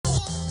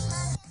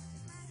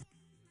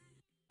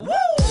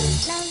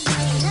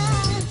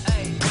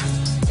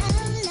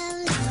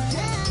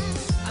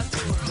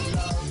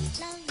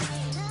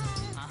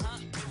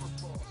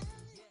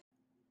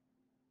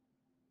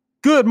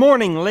Good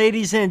morning,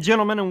 ladies and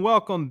gentlemen, and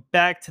welcome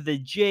back to the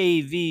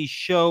JV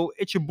Show.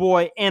 It's your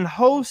boy and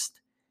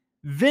host,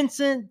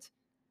 Vincent.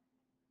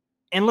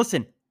 And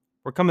listen,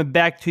 we're coming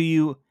back to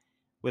you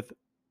with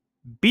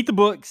Beat the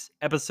Books,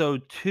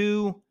 episode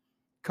 2,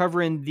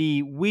 covering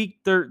the week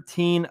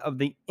 13 of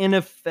the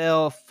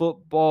NFL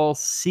football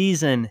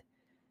season.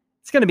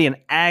 It's going to be an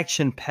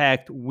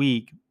action-packed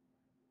week.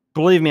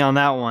 Believe me on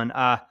that one.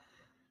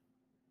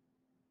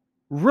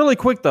 Really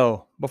quick,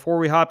 though, before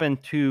we hop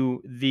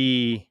into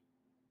the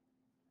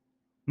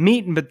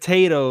meat and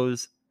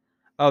potatoes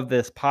of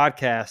this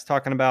podcast,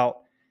 talking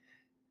about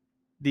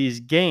these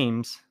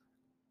games,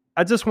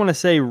 I just want to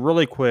say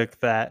really quick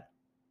that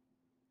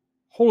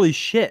holy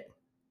shit,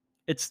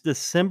 it's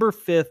December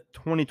 5th,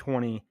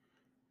 2020,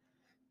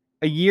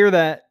 a year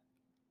that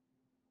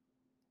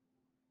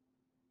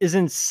is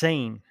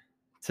insane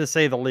to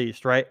say the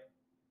least, right?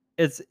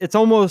 It's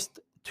almost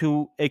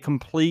to a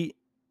complete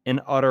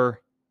and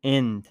utter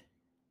end.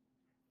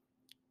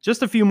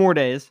 Just a few more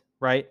days,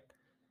 right?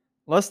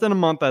 Less than a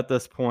month at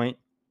this point.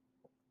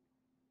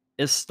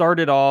 It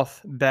started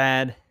off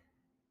bad.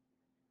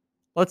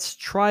 Let's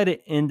try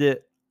to end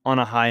it on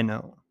a high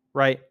note,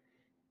 right?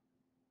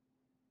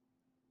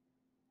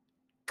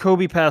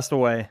 Kobe passed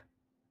away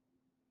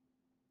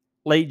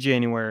late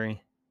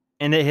January,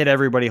 and it hit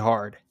everybody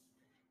hard,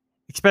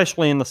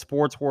 especially in the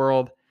sports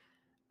world.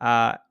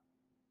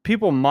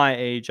 People my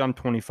age, I'm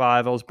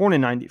 25. I was born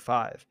in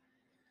 95.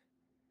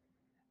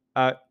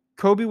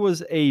 Kobe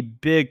was a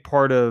big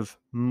part of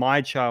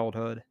my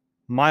childhood,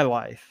 my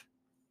life.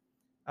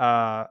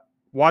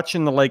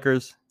 Watching the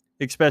Lakers,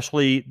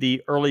 especially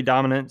the early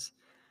dominance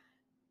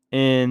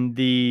in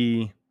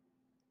the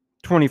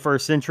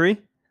 21st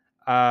century,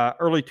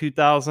 early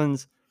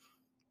 2000s,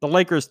 the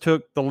Lakers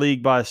took the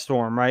league by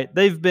storm, right?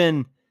 They've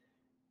been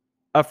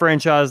a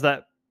franchise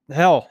that,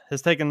 hell,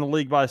 has taken the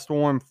league by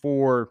storm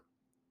for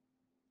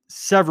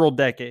several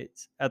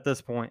decades at this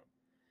point.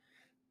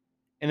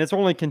 And it's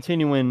only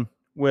continuing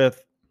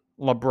with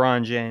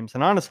LeBron James.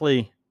 And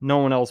honestly, no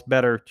one else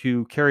better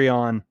to carry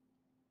on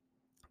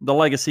the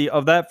legacy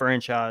of that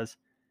franchise.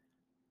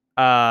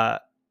 And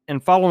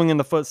following in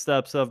the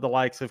footsteps of the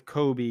likes of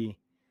Kobe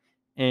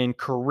and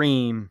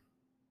Kareem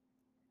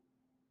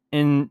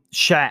and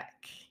Shaq.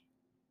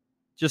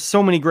 Just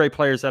so many great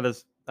players that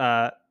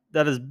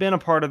has been a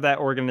part of that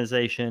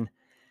organization.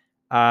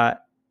 And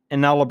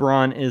now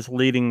LeBron is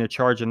leading the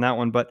charge in that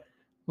one. But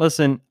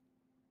listen,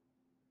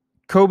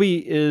 Kobe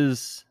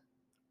is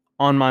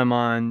on my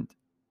mind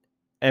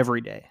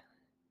every day.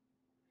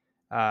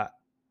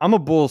 I'm a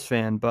Bulls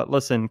fan, but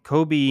listen,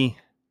 Kobe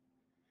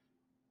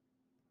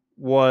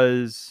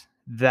was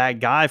that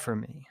guy for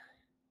me.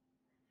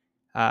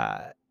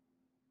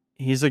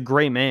 He's a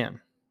great man.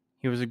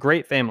 He was a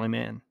great family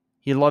man.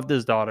 He loved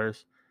his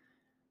daughters.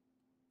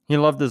 He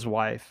loved his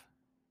wife.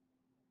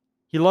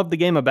 He loved the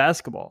game of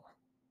basketball.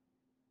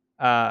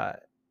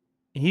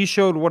 He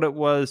showed what it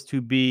was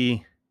to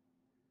be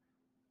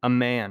a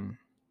man.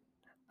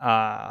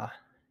 And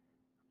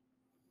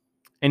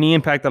he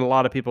impacted a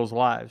lot of people's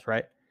lives,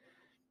 right?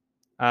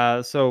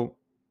 So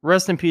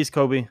rest in peace,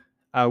 Kobe.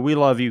 We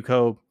love you,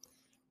 Kobe.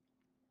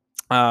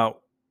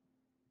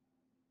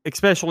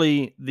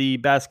 Especially the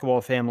basketball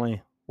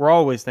family. We're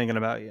always thinking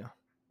about you.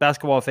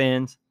 Basketball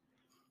fans,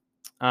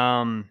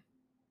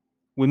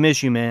 we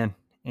miss you, man.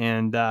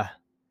 And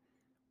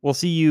we'll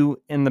see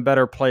you in the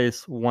better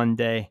place one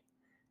day.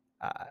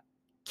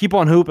 Keep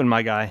on hooping,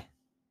 my guy.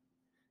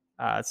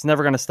 It's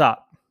never going to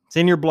stop. It's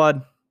in your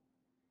blood.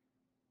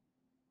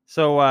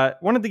 So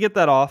wanted to get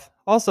that off.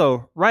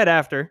 Also, right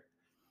after,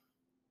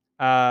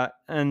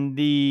 and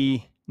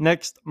the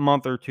next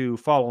month or two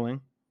following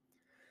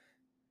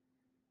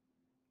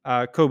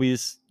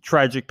Kobe's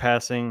tragic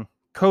passing,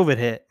 COVID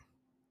hit.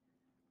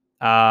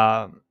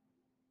 And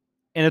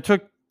it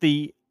took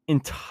the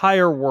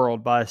entire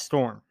world by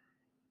storm.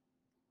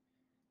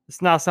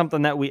 It's not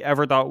something that we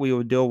ever thought we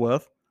would deal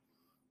with.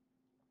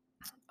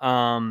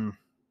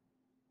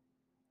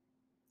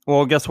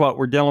 Well, guess what?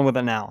 We're dealing with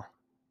it now.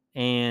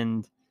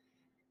 And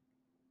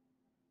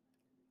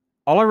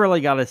all I really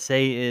got to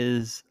say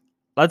is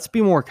let's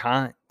be more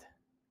kind.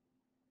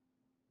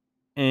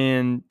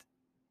 And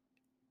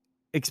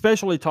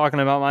especially talking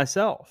about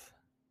myself.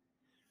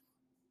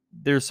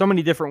 There's so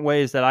many different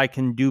ways that I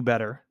can do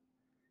better.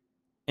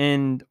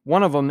 And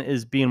one of them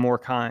is being more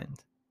kind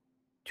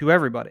to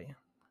everybody.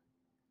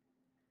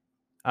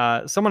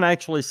 Someone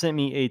actually sent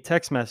me a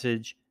text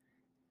message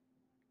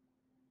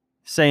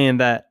saying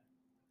that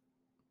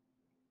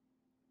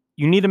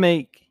you need to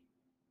make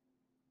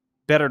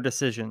better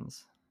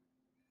decisions,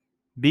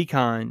 be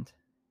kind,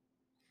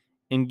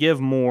 and give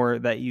more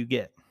than you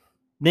get.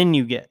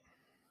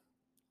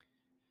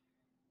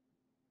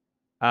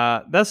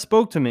 That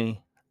spoke to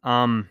me.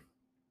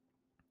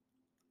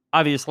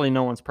 Obviously,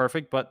 no one's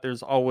perfect, but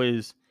there's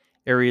always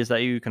areas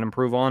that you can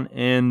improve on.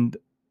 And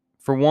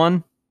for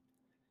one,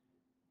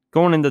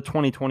 going into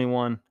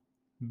 2021,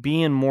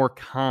 being more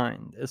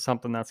kind is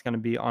something that's going to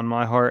be on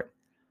my heart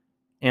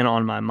and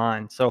on my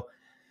mind. So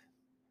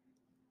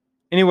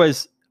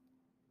anyways,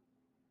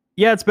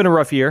 yeah, it's been a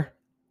rough year.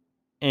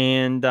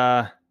 And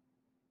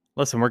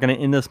listen, we're going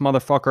to end this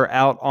motherfucker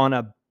out on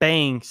a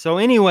bang. So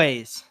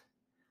anyways,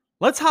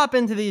 let's hop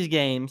into these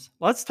games.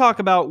 Let's talk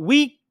about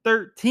week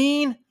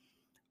 13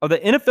 of the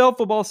NFL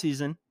football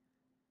season.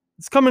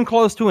 It's coming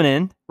close to an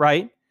end,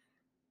 right?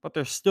 But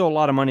there's still a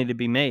lot of money to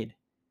be made.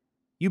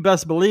 You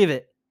best believe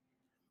it.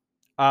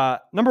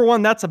 Number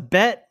one, that's a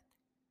bet.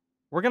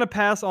 We're going to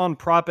pass on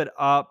Prop It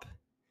Up.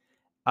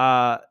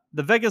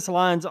 The Vegas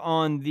lines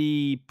on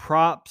the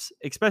props,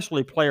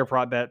 especially player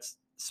prop bets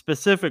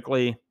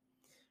specifically,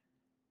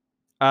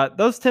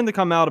 those tend to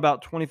come out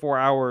about 24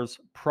 hours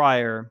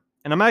prior.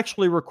 And I'm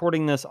actually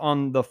recording this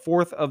on the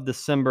 4th of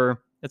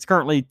December. It's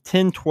currently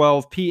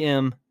 10:12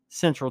 p.m.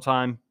 Central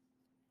Time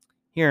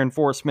here in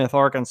Fort Smith,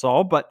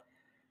 Arkansas. But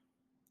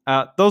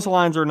those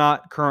lines are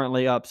not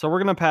currently up. So we're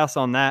going to pass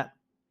on that.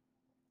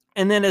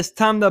 And then it's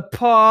time to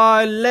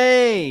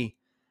parlay.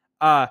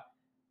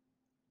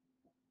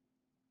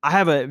 I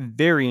have a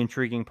very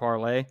intriguing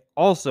parlay.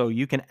 Also,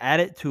 you can add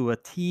it to a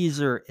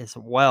teaser as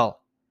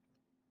well.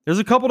 There's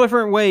a couple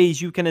different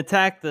ways you can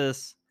attack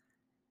this,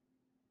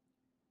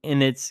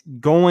 and it's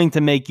going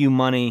to make you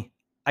money.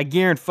 I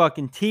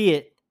guarantee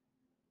it.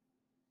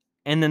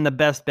 And then the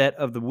best bet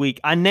of the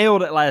week. I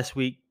nailed it last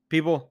week,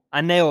 people.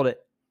 I nailed it.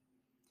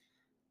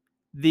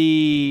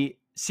 The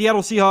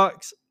Seattle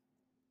Seahawks,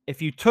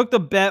 if you took the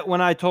bet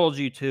when I told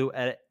you to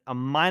at a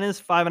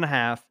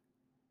 -5.5,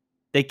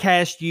 they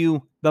cashed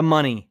you the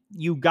money.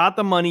 You got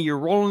the money. You're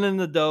rolling in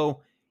the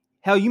dough.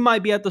 Hell, you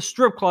might be at the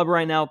strip club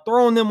right now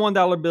throwing them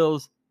 $1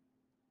 bills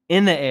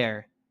in the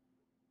air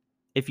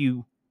if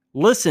you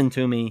listened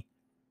to me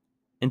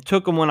and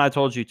took them when I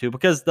told you to,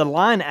 because the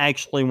line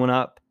actually went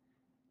up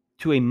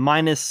to a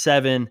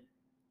 -7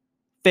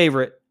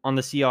 favorite on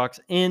the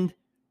Seahawks, and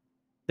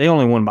they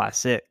only won by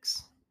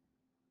 6.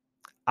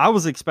 I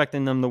was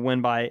expecting them to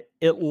win by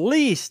at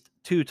least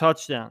 2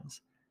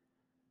 touchdowns.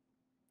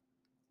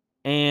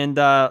 And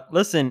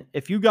listen,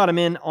 if you got them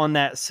in on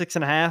that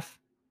 6.5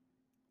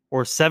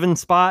 or 7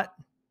 spot,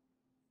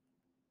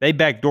 they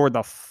backdoored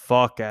the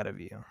fuck out of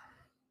you.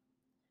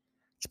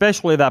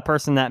 Especially that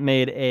person that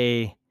made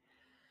a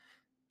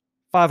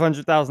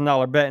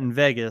 $500,000 bet in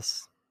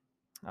Vegas.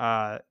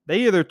 They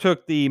either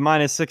took the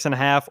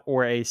 -6.5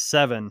 or a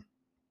 7.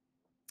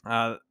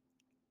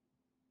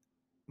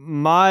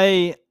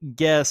 My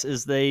guess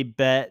is they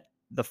bet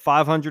the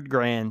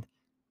 $500,000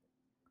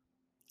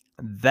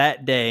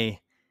 that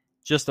day,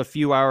 just a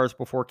few hours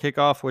before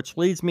kickoff, which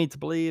leads me to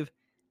believe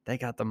they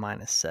got the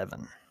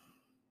 -7.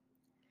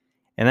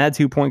 And that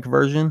 2-point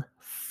conversion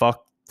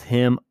fucked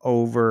him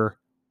over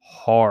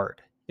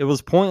hard. It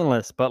was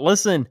pointless, but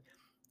listen,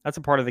 that's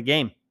a part of the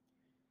game.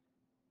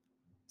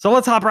 So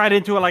let's hop right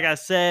into it. Like I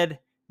said,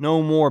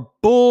 no more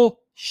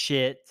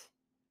bullshit.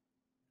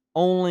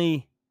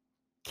 Only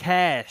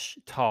cash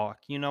talk.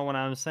 You know what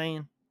I'm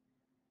saying?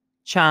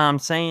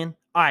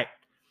 All right.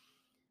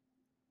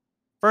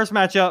 First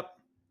matchup.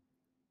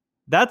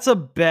 That's a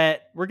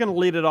bet. We're going to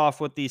lead it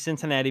off with the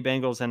Cincinnati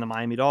Bengals and the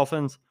Miami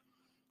Dolphins.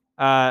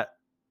 I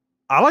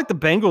like the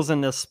Bengals in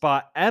this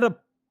spot at a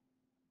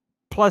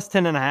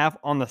 +10.5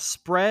 on the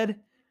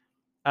spread.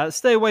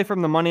 Stay away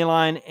from the money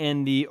line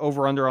and the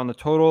over-under on the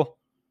total.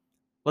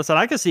 Listen,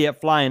 I could see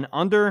it flying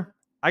under.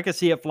 I could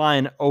see it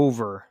flying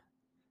over.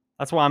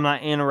 That's why I'm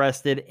not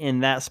interested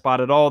in that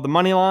spot at all. The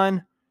money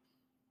line,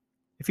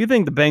 if you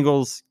think the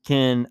Bengals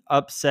can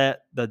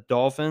upset the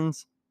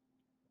Dolphins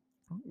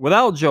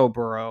without Joe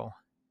Burrow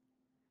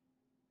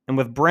and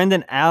with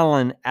Brendan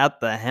Allen at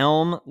the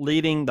helm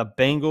leading the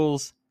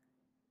Bengals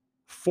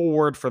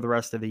forward for the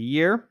rest of the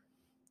year,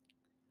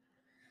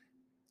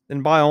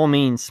 then by all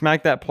means,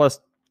 smack that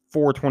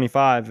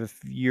 +425 if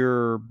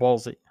you're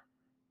ballsy.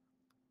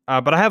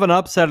 But I have an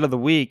upset of the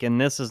week,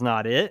 and this is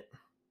not it.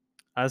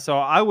 So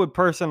I would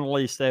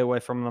personally stay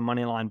away from the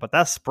money line, but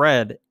that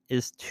spread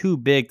is too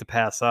big to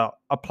pass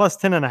up. A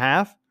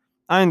 +10.5.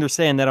 I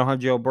understand they don't have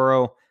Joe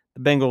Burrow. The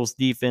Bengals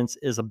defense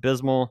is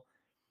abysmal.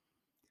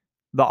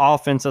 The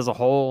offense as a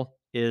whole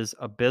is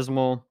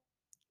abysmal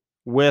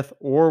with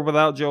or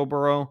without Joe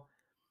Burrow.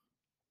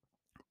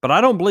 But I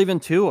don't believe in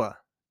Tua.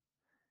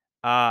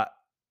 Not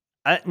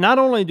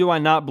only do I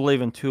not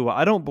believe in Tua,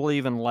 I don't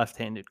believe in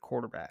left-handed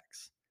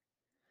quarterbacks.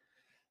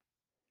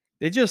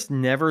 They just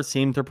never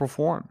seem to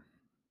perform.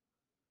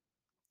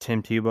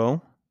 Tim Tebow,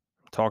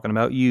 I'm talking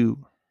about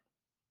you.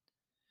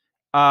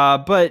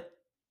 But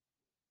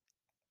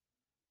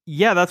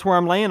yeah, that's where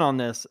I'm laying on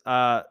this.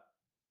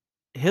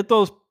 Hit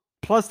those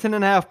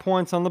 +10.5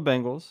 points on the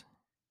Bengals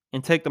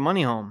and take the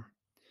money home.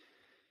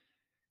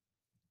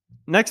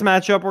 Next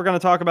matchup we're going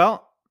to talk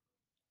about.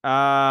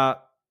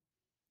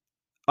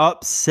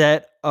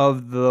 Upset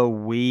of the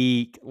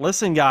week.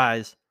 Listen,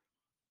 guys.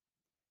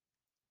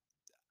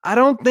 I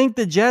don't think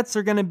the Jets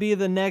are going to be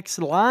the next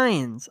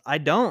Lions. I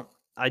don't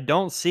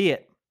see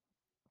it.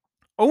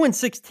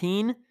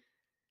 0-16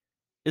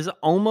 is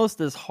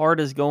almost as hard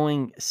as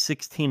going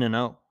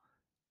 16-0.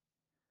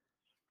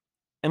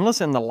 And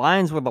listen, the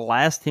Lions were the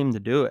last team to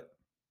do it.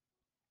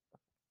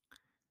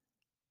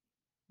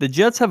 The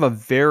Jets have a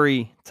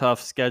very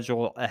tough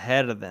schedule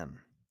ahead of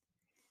them.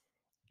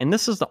 And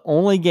this is the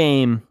only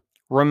game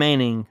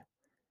remaining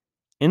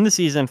in the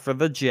season for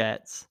the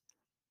Jets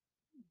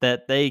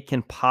that they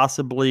can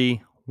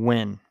possibly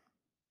win.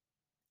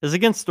 Is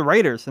against the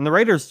Raiders. And the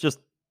Raiders just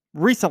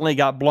recently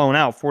got blown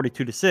out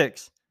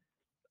 42-6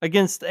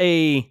 against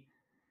a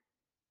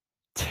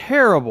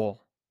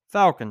terrible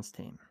Falcons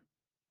team.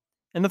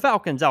 And the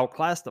Falcons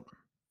outclassed them.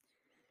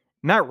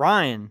 Matt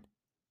Ryan,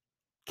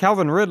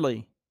 Calvin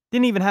Ridley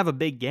didn't even have a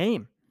big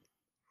game.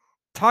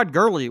 Todd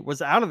Gurley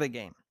was out of the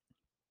game.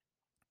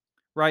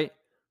 Right?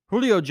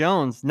 Julio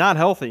Jones, not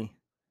healthy.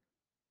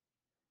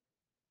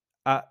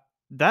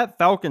 That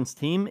Falcons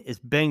team is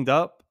banged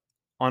up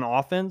on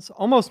offense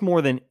almost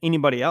more than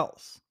anybody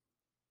else.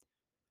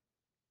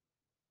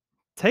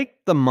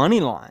 Take the money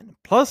line,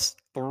 plus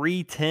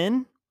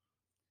 310.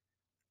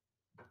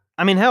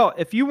 I mean, hell,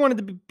 if you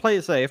wanted to play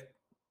it safe,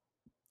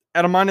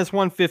 at a minus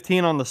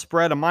 115 on the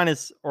spread,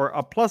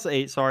 a plus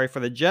 8, for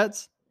the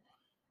Jets,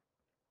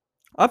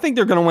 I think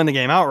they're going to win the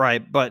game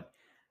outright. But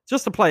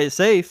just to play it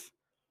safe,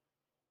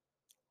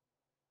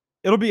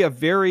 it'll be a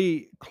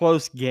very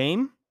close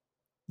game.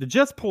 The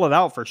Jets pull it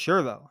out for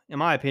sure, though, in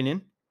my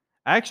opinion.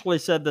 I actually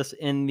said this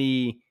in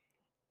the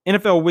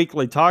NFL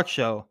Weekly talk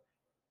show,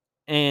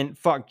 and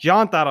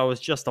John thought I was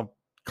just a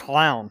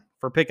clown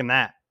for picking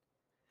that.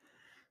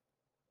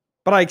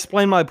 But I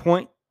explained my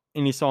point,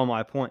 and he saw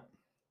my point.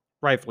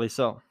 Rightfully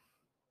so.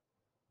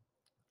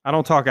 I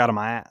don't talk out of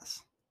my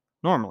ass.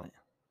 Normally.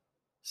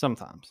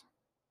 Sometimes.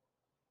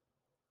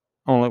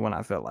 Only when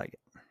I feel like it.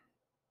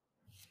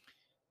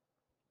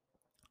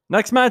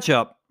 Next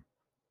matchup.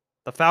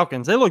 The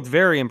Falcons. They looked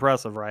very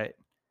impressive, right?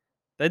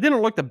 They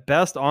didn't look the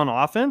best on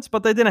offense,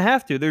 but they didn't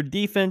have to. Their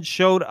defense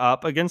showed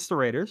up against the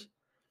Raiders.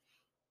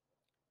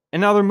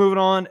 And now they're moving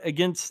on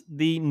against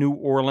the New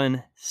Orleans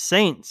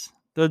Saints.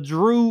 The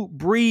Drew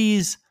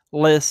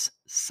Brees-less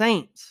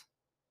Saints.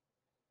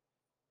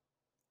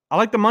 I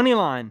like the money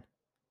line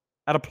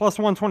at a plus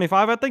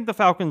 125. I think the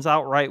Falcons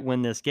outright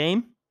win this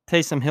game.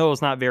 Taysom Hill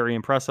is not very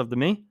impressive to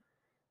me,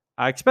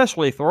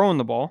 especially throwing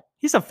the ball.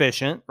 He's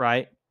efficient,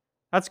 right?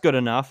 That's good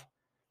enough.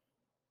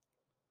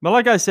 But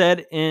like I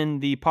said in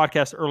the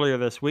podcast earlier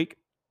this week,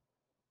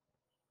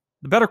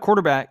 the better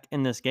quarterback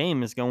in this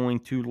game is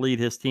going to lead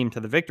his team to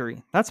the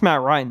victory. That's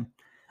Matt Ryan.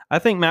 I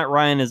think Matt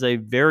Ryan is a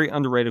very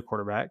underrated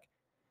quarterback.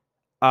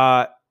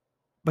 But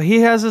he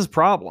has his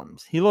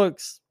problems. He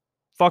looks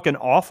fucking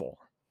awful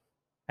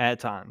at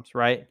times,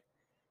 right?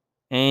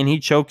 And he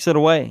chokes it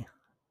away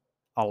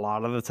a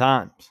lot of the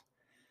times.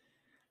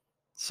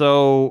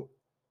 So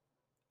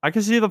I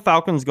can see the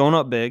Falcons going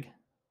up big,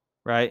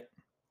 right?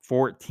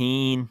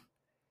 14,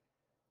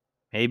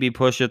 maybe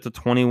push it to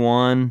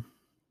 21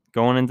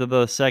 going into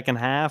the second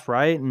half,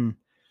 right? And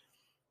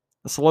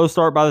a slow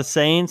start by the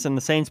Saints, and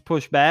the Saints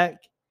push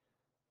back,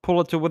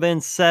 pull it to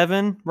within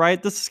 7,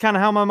 right? This is kind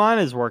of how my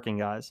mind is working,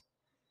 guys.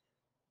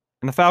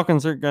 And the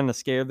Falcons are going to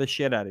scare the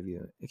shit out of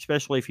you,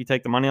 especially if you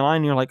take the money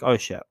line. You're like, oh,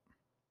 shit.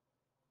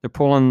 They're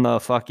pulling the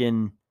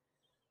fucking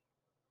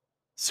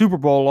Super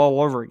Bowl all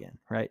over again,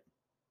 right?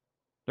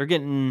 They're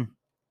getting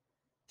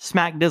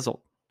smack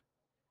dizzled.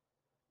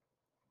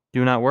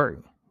 Do not worry.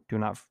 Do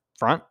not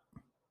front.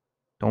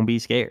 Don't be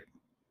scared.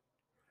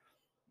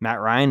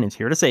 Matt Ryan is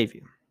here to save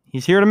you.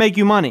 He's here to make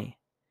you money.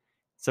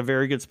 It's a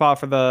very good spot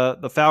for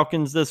the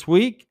Falcons this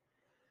week.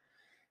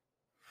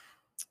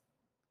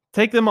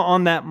 Take them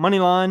on that money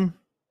line.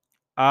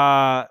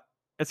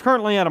 It's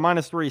currently at a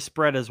minus 3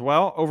 spread as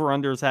well.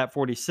 Over-under is at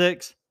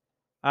 46.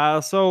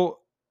 So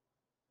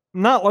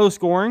not low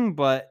scoring,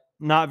 but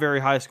not very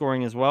high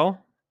scoring as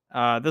well.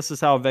 This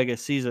is how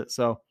Vegas sees it.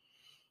 So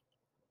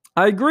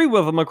I agree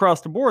with them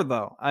across the board,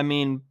 though. I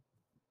mean,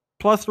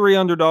 plus 3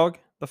 underdog,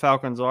 the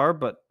Falcons are,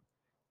 but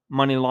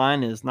money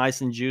line is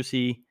nice and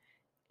juicy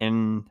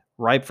and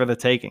ripe for the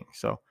taking.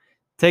 So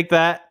take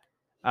that.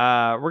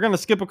 We're going to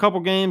skip a couple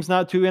games,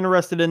 not too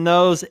interested in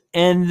those.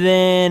 And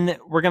then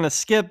we're going to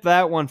skip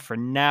that one for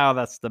now.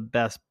 That's the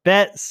best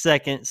bet.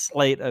 Second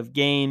slate of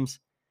games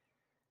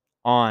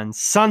on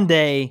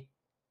Sunday.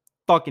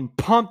 Fucking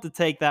pumped to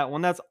take that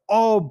one. That's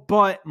all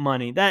but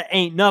money. That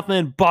ain't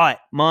nothing but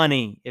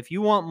money. If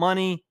you want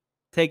money,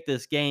 take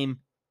this game.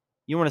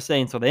 You want to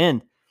stay until the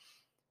end.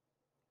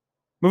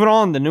 Moving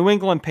on, the New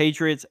England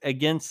Patriots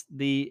against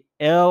the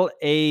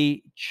LA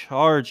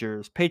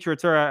Chargers.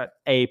 Patriots are at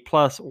a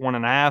plus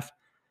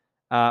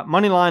 1.5.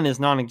 Money line is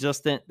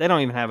non-existent. They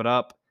don't even have it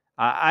up.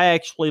 I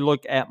actually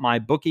look at my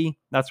bookie.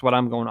 That's what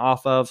I'm going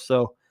off of.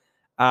 So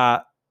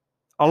a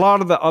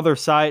lot of the other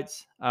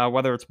sites,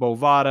 whether it's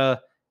Bovada,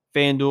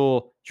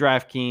 FanDuel,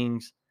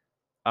 DraftKings,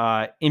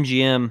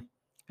 MGM,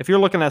 if you're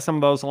looking at some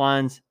of those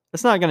lines,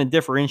 it's not going to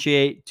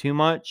differentiate too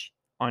much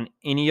on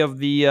any of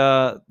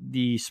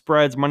the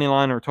spreads, money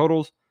line, or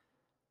totals.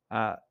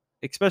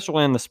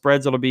 Especially in the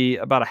spreads, it'll be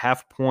about a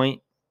half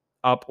point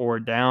up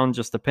or down.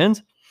 Just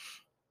depends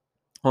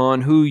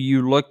on who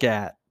you look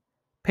at.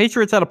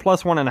 Patriots at a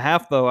plus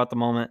 1.5, though, at the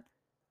moment.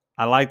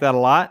 I like that a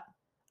lot.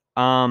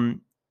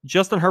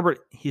 Justin Herbert,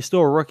 he's still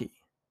a rookie.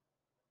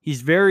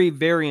 He's very,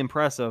 very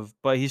impressive,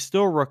 but he's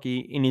still a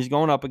rookie, and he's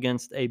going up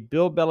against a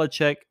Bill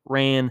Belichick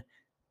ran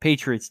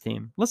Patriots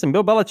team. Listen,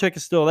 Bill Belichick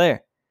is still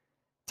there.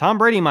 Tom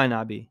Brady might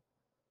not be,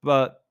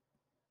 but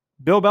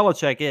Bill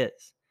Belichick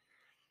is.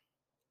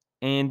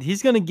 And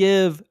he's going to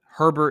give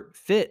Herbert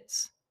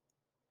fits.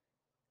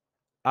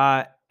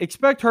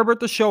 Expect Herbert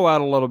to show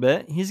out a little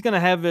bit. He's going to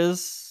have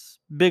his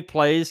big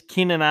plays.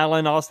 Keenan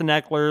Allen, Austin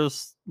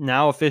Eckler's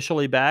now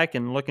officially back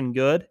and looking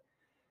good.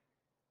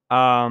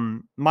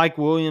 Mike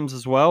Williams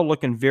as well,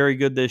 looking very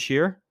good this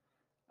year.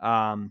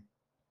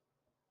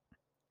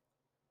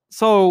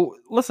 So,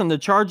 listen, the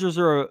Chargers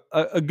are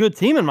a good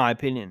team, in my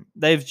opinion.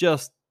 They've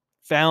just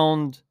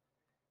found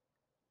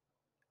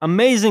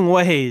amazing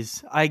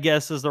ways, I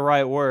guess is the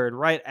right word,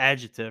 right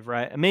adjective,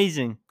 right?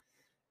 Amazing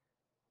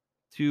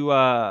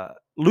to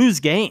lose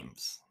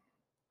games.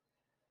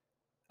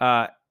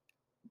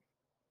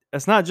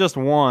 It's not just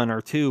one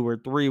or two or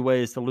three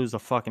ways to lose a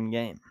fucking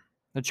game.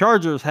 The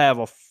Chargers have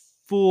a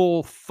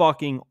full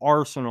fucking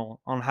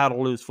arsenal on how to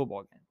lose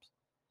football games.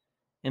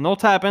 And they'll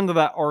tap into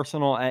that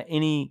arsenal at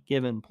any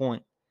given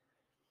point.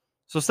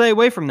 So stay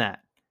away from that.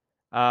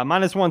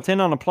 Minus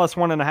 110 on a plus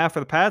 1.5 for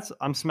the Pats.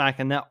 I'm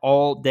smacking that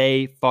all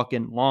day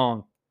fucking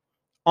long.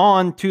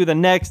 On to the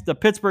next, the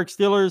Pittsburgh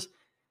Steelers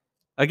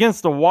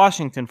against the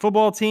Washington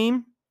football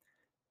team.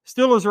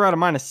 Steelers are at a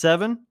minus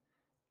 7.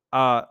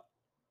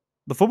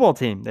 The football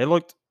team, they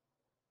looked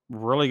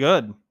really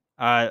good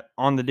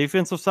on the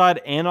defensive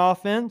side and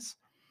offense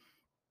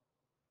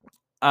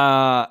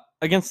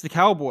against the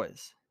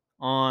Cowboys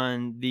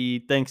on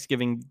the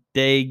Thanksgiving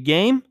Day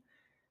game.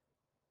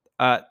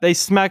 They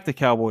smacked the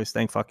Cowboys,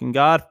 thank fucking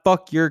God.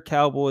 Fuck your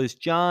Cowboys,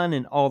 John,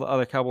 and all the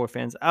other Cowboy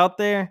fans out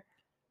there.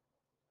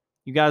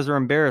 You guys are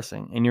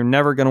embarrassing, and you're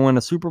never going to win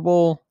a Super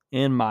Bowl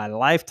in my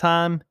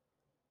lifetime.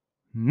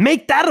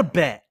 Make that a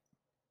bet.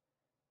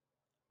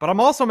 But I'm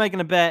also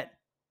making a bet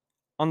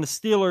on the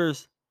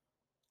Steelers.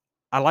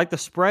 I like the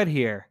spread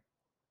here.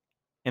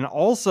 And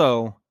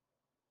also,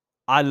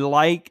 I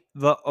like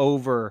the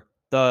over.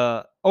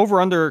 The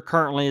over-under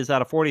currently is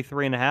at a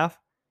 43.5.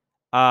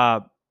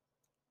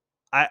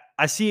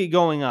 I see it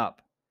going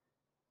up.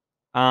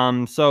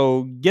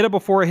 So get it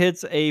before it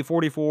hits a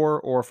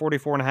 44 or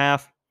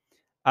 44.5.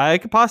 I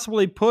could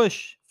possibly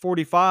push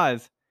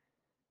 45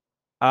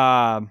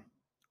 on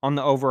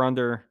the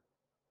over-under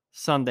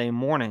Sunday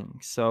morning.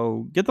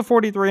 So get the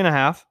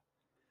 43.5.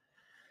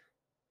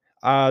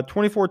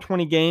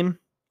 24-20 game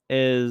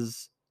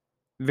is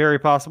very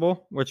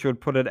possible, which would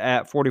put it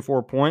at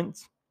 44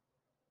 points.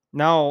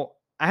 Now,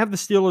 I have the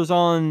Steelers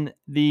on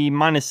the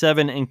minus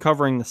 7 and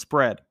covering the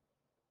spread.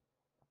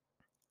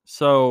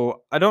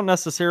 So I don't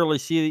necessarily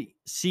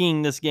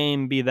seeing this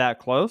game be that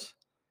close,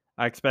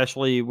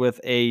 especially with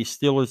a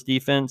Steelers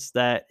defense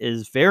that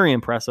is very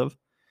impressive.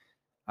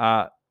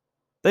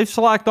 They've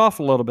slacked off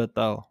a little bit,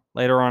 though,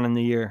 later on in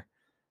the year.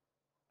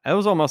 It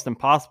was almost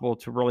impossible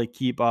to really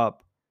keep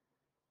up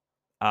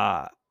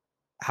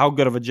how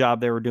good of a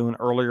job they were doing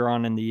earlier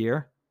on in the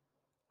year.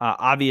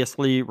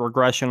 Obviously,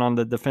 regression on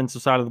the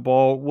defensive side of the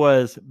ball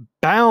was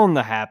bound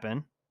to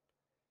happen,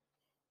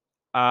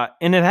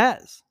 and it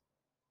has.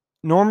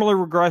 Normally,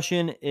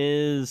 regression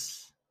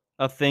is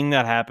a thing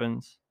that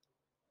happens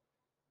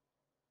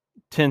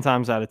 10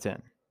 times out of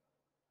 10.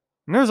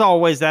 And there's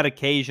always that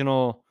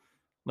occasional,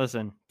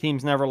 listen,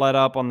 teams never let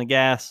up on the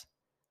gas.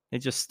 They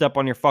just step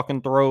on your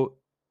fucking throat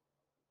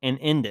and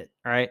end it,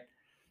 right?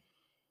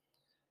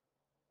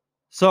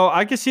 So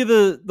I can see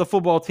the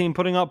football team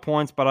putting up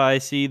points, but I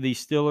see the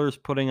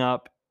Steelers putting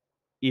up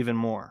even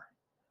more.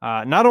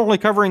 Not only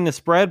covering the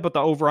spread, but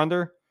the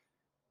over-under.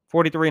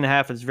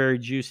 43.5 is very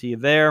juicy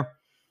there.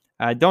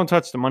 Don't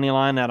touch the money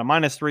line at a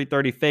minus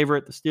 330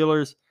 favorite, the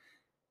Steelers.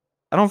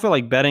 I don't feel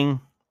like betting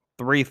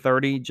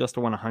 330 just to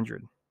win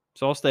 100.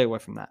 So I'll stay away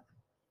from that.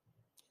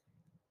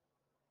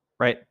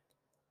 Right?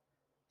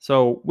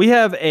 So we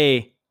have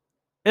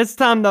it's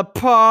time to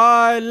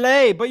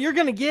parlay, but you're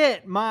going to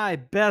get my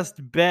best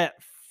bet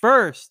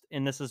first.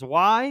 And this is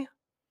why.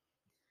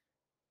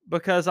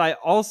 Because I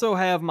also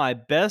have my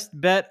best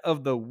bet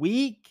of the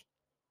week,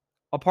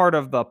 a part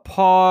of the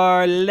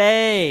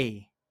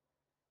parlay.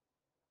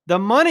 The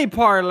money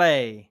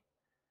parlay.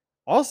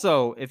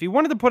 Also, if you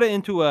wanted to put it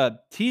into a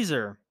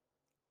teaser,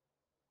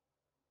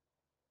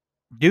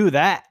 do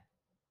that.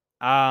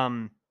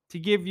 To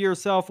give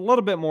yourself a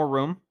little bit more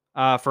room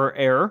for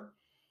error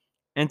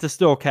and to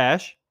still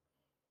cash.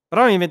 But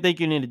I don't even think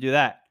you need to do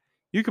that.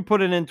 You could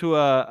put it into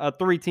a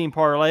 3-team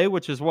parlay,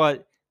 which is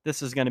what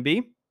this is going to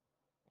be.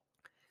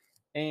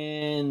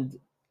 And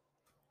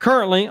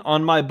currently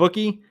on my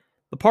bookie,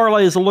 the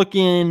parlay is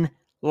looking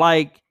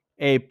like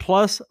a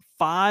plus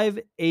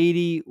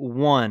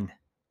 581.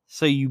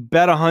 So you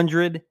bet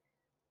 100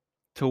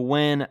 to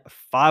win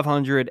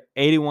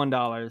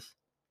 $581.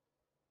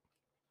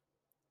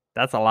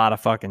 That's a lot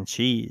of fucking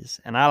cheese.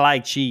 And I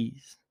like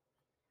cheese.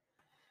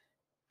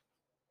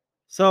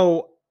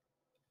 So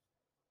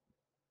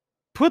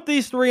put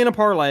these 3 in a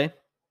parlay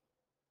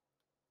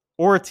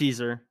or a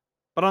teaser.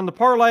 But on the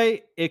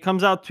parlay, it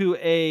comes out to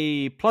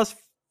a plus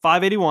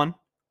 581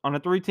 on a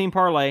 3-team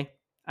parlay.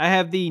 I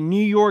have the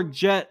New York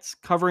Jets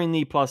covering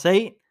the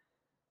 +8,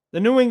 the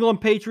New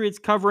England Patriots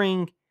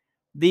covering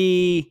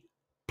the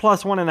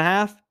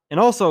 +1.5, and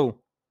also,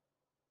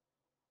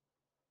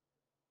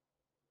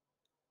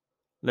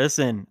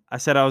 listen, I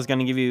said I was going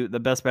to give you the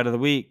best bet of the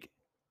week,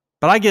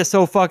 but I get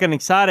so fucking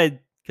excited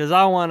because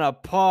I want to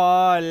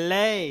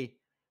parlay.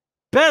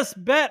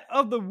 Best bet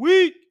of the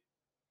week.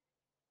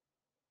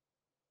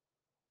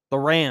 The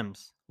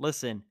Rams,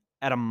 listen,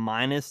 at a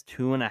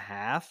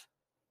 -2.5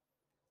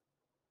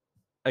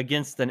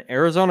 against an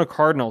Arizona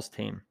Cardinals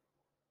team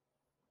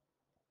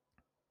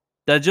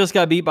that just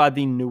got beat by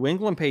the New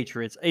England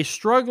Patriots, a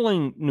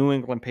struggling New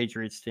England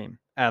Patriots team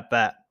at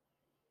that.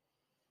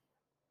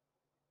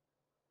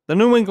 The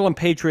New England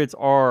Patriots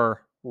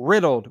are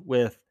riddled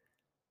with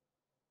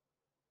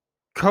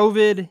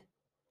COVID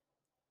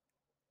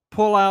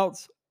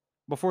pullouts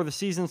before the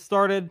season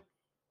started,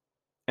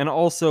 and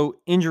also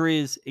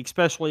injuries,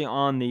 especially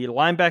on the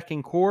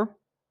linebacking core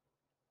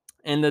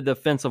and the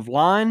defensive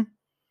line.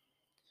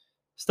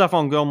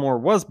 Stephon Gilmore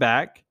was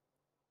back,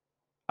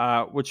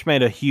 which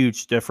made a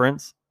huge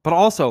difference. But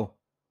also,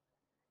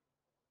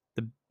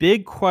 the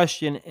big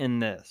question in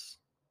this,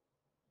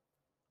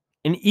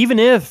 and even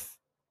if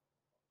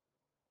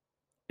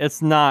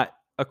it's not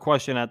a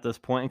question at this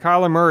point, and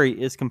Kyler Murray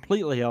is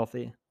completely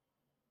healthy,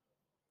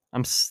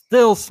 I'm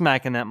still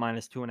smacking that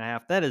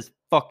 -2.5. That is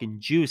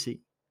fucking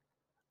juicy.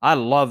 I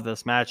love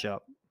this matchup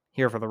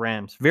here for the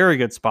Rams. Very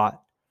good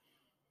spot.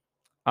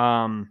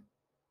 All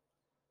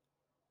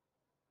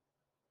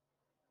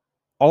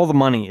the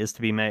money is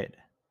to be made.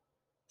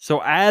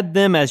 So add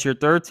them as your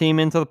third team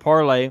into the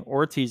parlay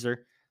or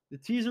teaser. The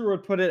teaser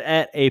would put it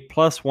at a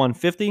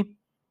 +150.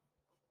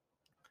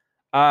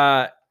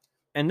 And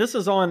this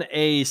is on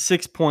a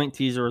 6-point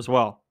teaser as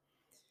well.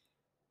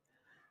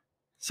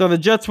 So the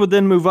Jets would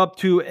then move up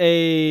to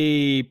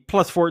a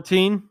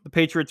 +14. The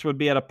Patriots would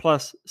be at a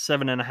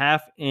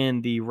 +7.5,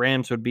 and the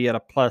Rams would be at a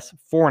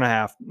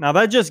 +4.5. Now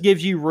that just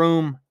gives you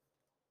room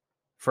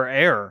for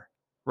error,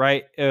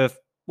 right? If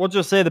we'll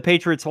just say the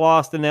Patriots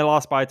lost and they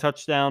lost by a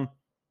touchdown,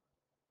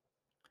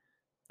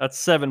 that's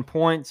 7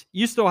 points.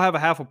 You still have a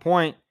half a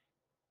point,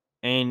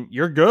 and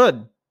you're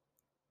good.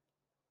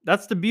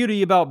 That's the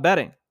beauty about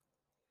betting,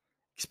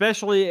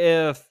 especially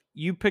if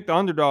you pick the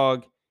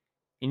underdog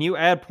and you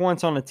add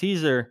points on a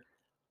teaser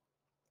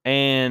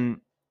and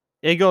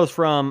it goes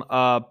from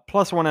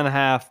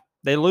 +1.5.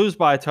 They lose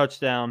by a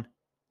touchdown.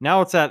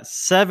 Now it's at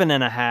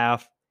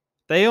 7.5.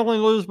 They only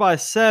lose by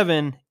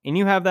 7, and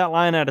you have that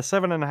line at a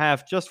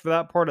 7.5 just for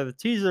that part of the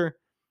teaser.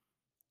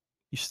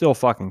 You still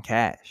fucking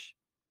cash.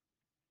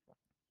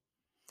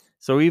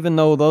 So even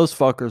though those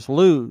fuckers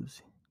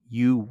lose,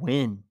 you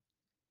win.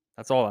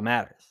 That's all that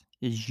matters,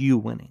 is you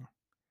winning.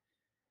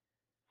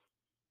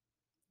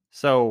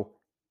 So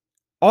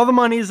all the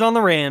money is on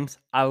the Rams.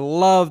 I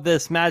love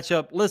this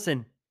matchup.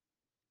 Listen,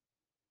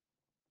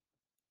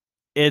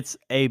 it's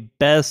a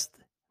best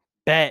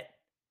bet.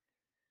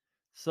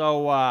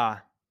 So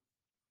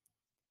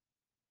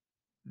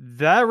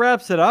that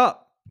wraps it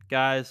up,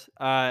 guys.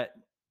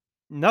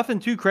 Nothing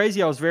too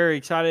crazy. I was very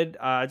excited.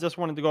 I just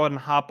wanted to go ahead and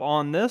hop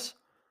on this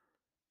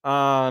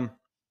and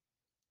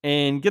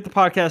get the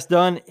podcast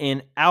done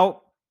and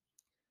out.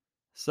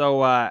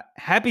 So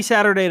happy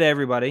Saturday to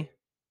everybody.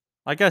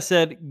 Like I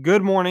said,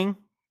 good morning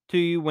to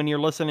you when you're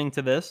listening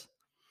to this.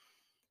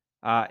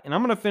 And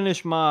I'm going to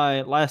finish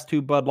my last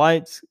 2 Bud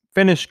Lights,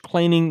 finish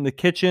cleaning the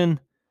kitchen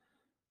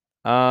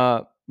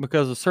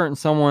because a certain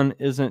someone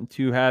isn't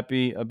too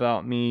happy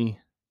about me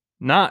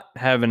not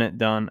having it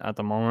done at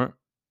the moment.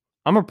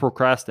 I'm a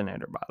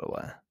procrastinator, by the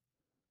way.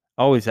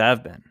 Always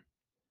have been.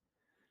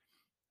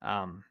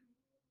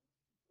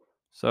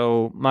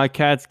 So my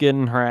cat's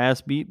getting her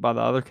ass beat by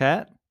the other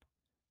cat.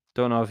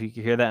 Don't know if you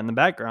can hear that in the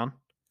background.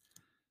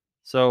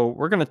 So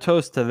we're going to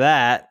toast to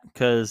that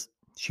because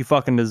she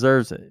fucking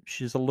deserves it.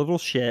 She's a little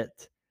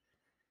shit.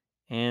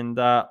 And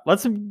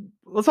let's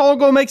all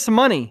go make some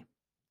money.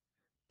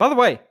 By the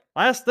way,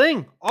 last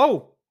thing.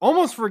 Oh,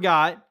 almost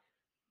forgot.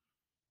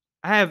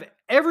 I have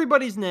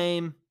everybody's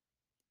name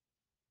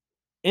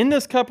in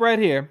this cup right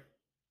here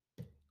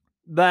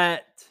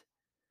that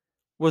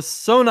was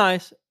so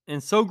nice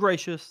and so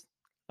gracious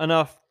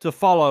enough to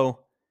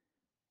follow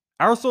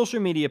our social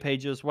media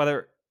pages, whether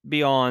it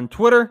be on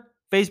Twitter,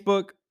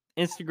 Facebook,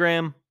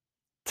 Instagram,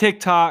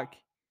 TikTok,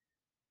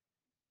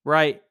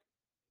 right?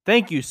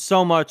 Thank you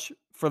so much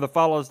for the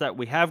follows that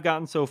we have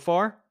gotten so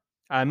far.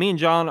 Me and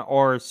John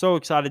are so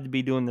excited to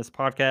be doing this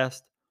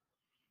podcast.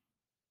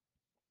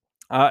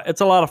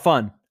 It's a lot of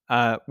fun.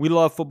 We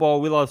love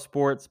football. We love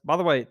sports. By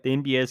the way, the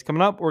NBA is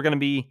coming up. We're going to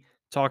be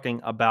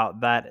talking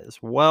about that as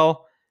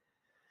well.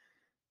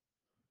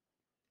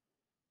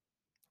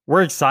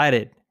 We're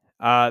excited.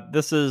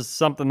 This is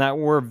something that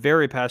we're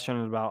very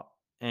passionate about.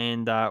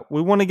 And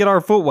we want to get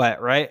our foot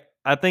wet, right?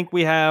 I think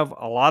we have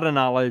a lot of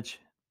knowledge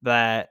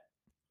that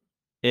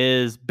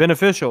is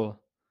beneficial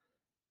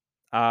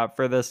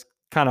for this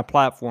kind of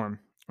platform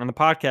in the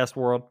podcast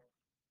world.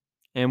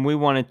 And we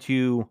wanted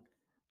to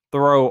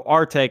throw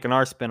our take and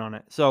our spin on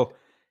it. So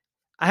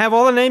I have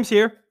all the names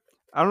here.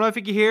 I don't know if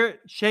you can hear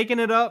it. Shaking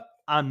it up.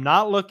 I'm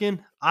not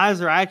looking.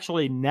 Eyes are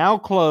actually now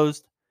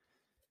closed.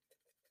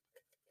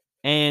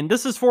 And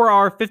this is for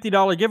our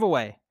 $50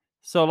 giveaway.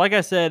 So, like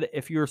I said,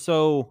 if you're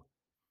so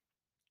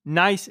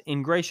nice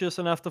and gracious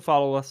enough to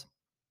follow us,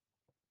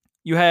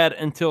 you had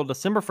until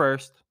December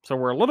 1st. So,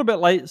 we're a little bit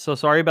late. So,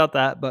 sorry about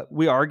that, but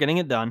we are getting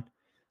it done.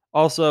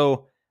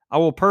 Also, I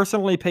will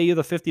personally pay you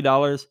the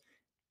 $50.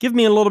 Give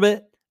me a little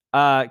bit.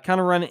 Kind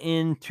of run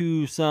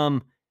into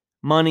some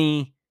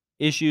money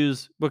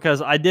issues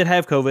because I did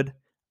have COVID,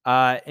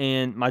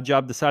 and my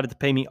job decided to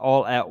pay me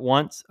all at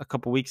once a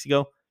couple weeks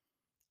ago.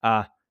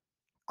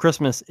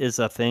 Christmas is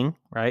a thing,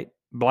 right?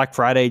 Black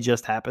Friday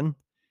just happened.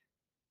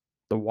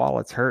 The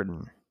wallet's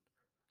hurting.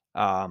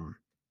 But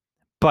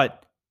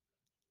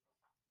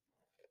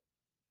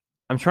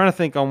I'm trying to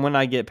think on when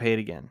I get paid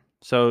again.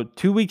 So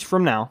 2 weeks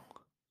from now,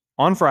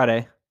 on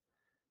Friday,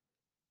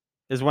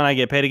 is when I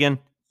get paid again.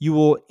 You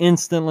will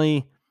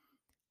instantly,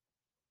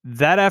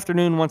 that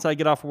afternoon, once I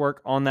get off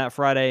work on that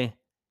Friday,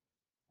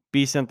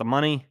 be sent the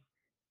money.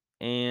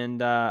 And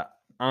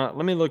let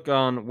me look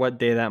on what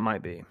day that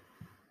might be.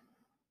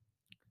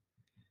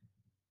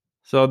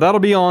 So that'll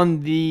be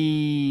on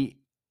the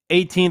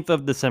 18th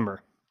of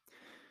December.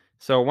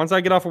 So once I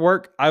get off of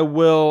work, I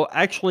will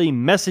actually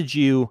message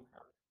you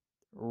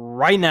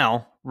right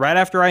now, right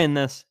after I end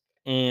this,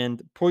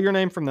 and pull your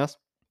name from this.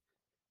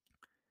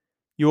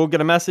 You will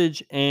get a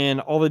message and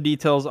all the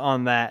details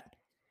on that.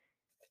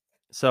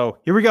 So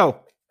here we go.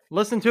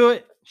 Listen to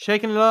it,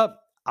 shaking it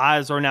up.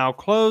 Eyes are now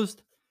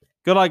closed.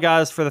 Good luck,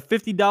 guys, for the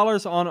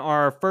 $50 on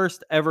our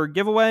first ever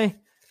giveaway.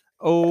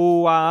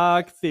 Oh,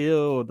 I can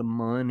feel the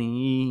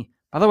money.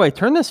 By the way,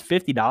 turn this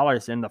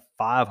 $50 into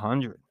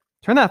 $500.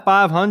 Turn that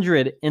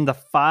 $500 into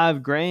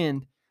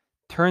 $5,000.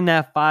 Turn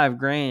that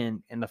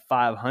 $5,000 into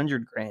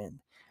 $500,000.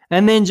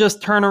 And then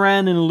just turn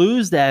around and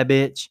lose that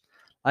bitch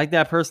like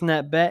that person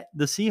that bet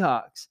the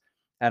Seahawks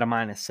at a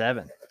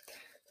 -7.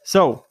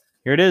 So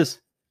here it is.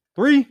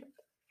 3,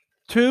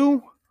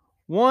 2,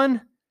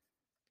 1.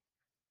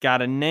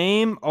 Got a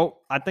name. Oh,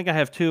 I think I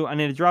have 2. I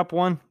need to drop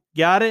 1.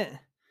 Got it.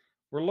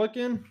 We're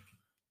looking.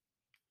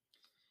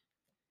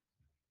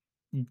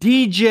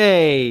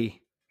 DJ,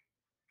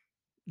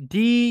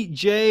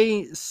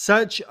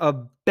 such a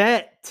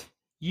bet.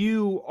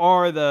 You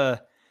are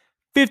the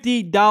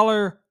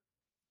 $50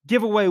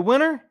 giveaway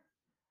winner.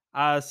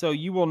 So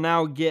you will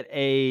now get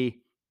a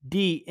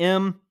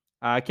DM.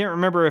 I can't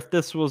remember if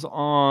this was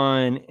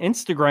on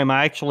Instagram,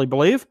 I actually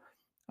believe.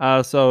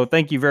 So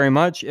thank you very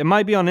much. It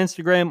might be on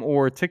Instagram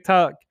or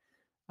TikTok.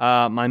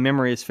 My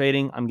memory is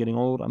fading. I'm getting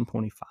old. I'm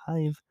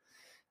 25.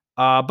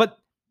 But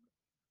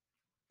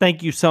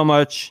thank you so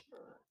much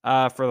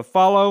for the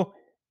follow.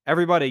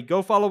 Everybody,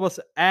 go follow us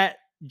at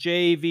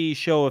JV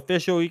Show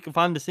Official. You can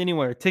find us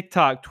anywhere: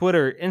 TikTok,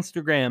 Twitter,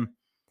 Instagram,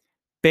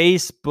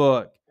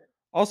 Facebook.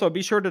 Also,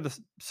 be sure to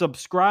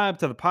subscribe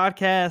to the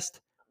podcast.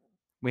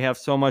 We have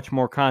so much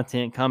more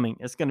content coming.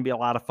 It's going to be a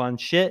lot of fun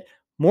shit.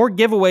 More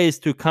giveaways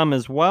to come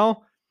as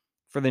well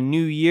for the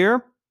new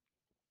year.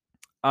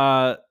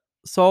 So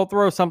I'll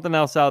throw something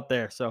else out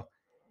there. So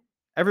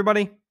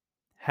everybody,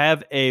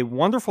 have a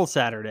wonderful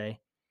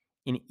Saturday.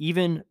 And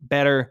even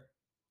better,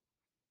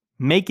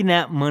 making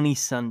that money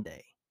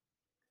Sunday.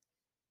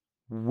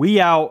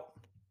 We out.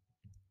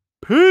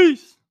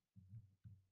 Peace.